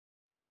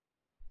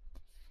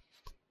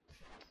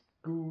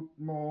Good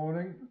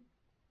morning.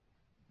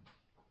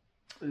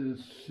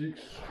 It's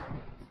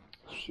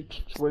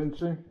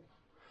 6:20.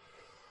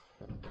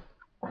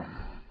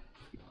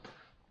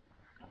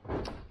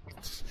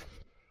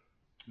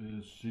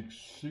 It's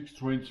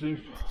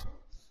 6:20.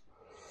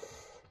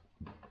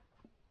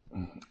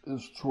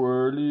 It's too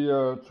early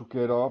to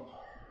get up.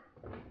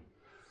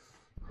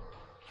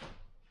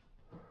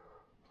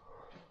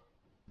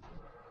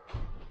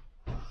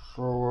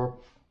 So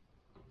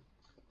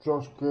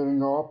just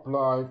getting up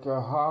like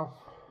a half.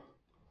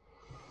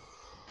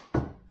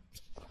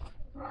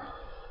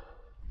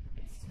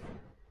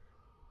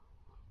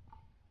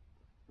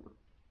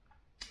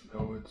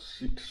 No,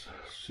 it's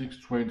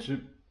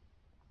 6:20,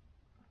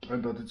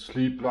 and I did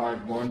sleep like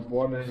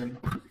 1 a.m.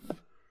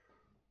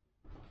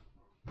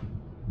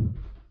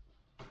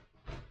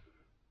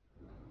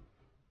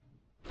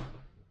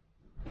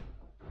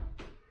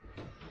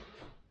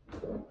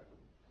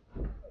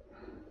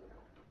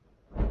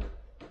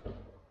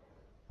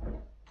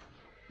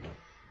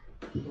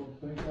 So I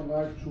think I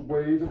like to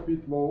wait a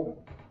bit more.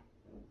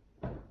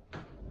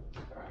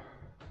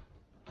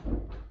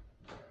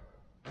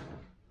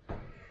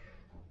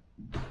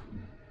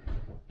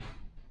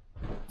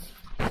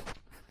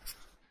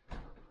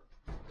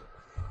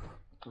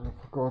 I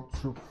forgot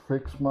to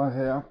fix my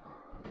hair.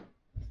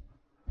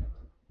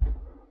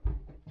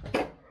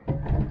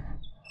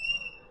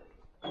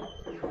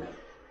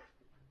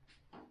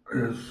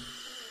 Yes.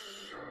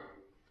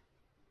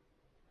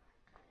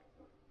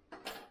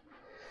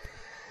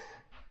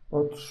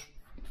 But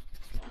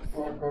I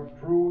got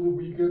through the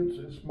weekend.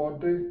 It's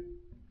Monday.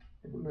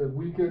 The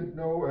weekend,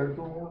 no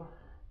alcohol,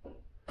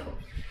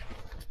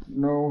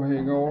 no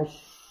hangovers.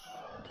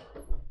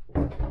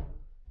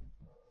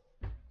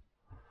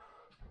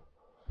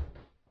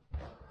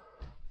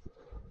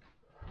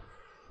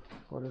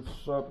 But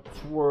it's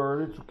too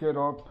early to get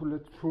up.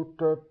 Let's put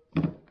the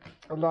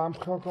alarm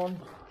clock on.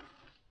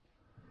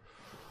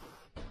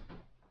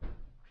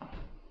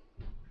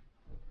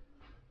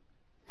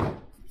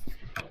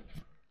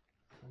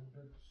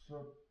 So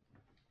let's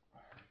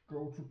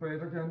go to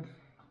bed again.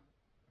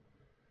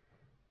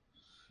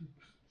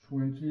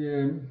 6:20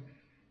 a.m.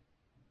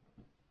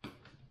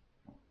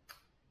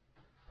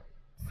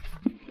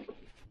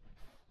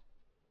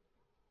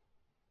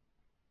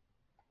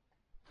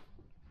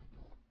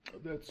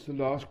 That's the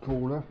last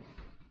cola.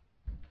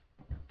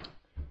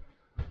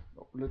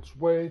 Let's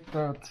wait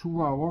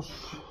 2 hours.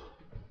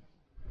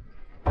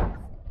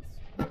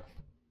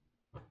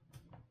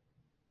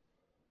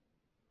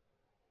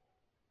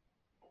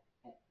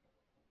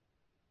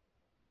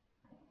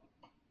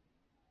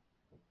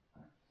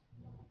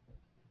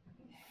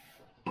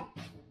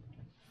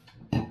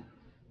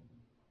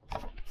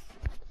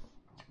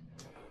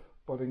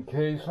 But in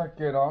case I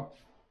get up,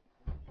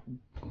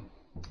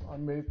 I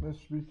made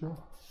this video.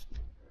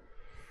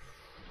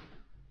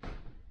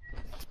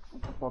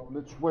 But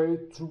let's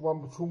wait 2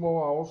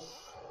 more hours.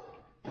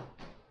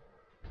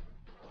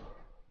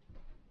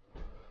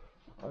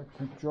 I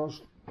can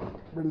just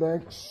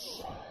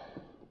relax.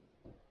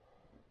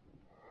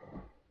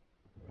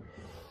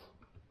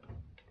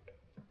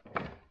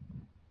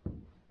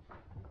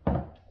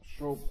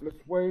 So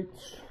let's wait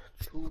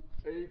to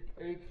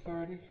 8:30.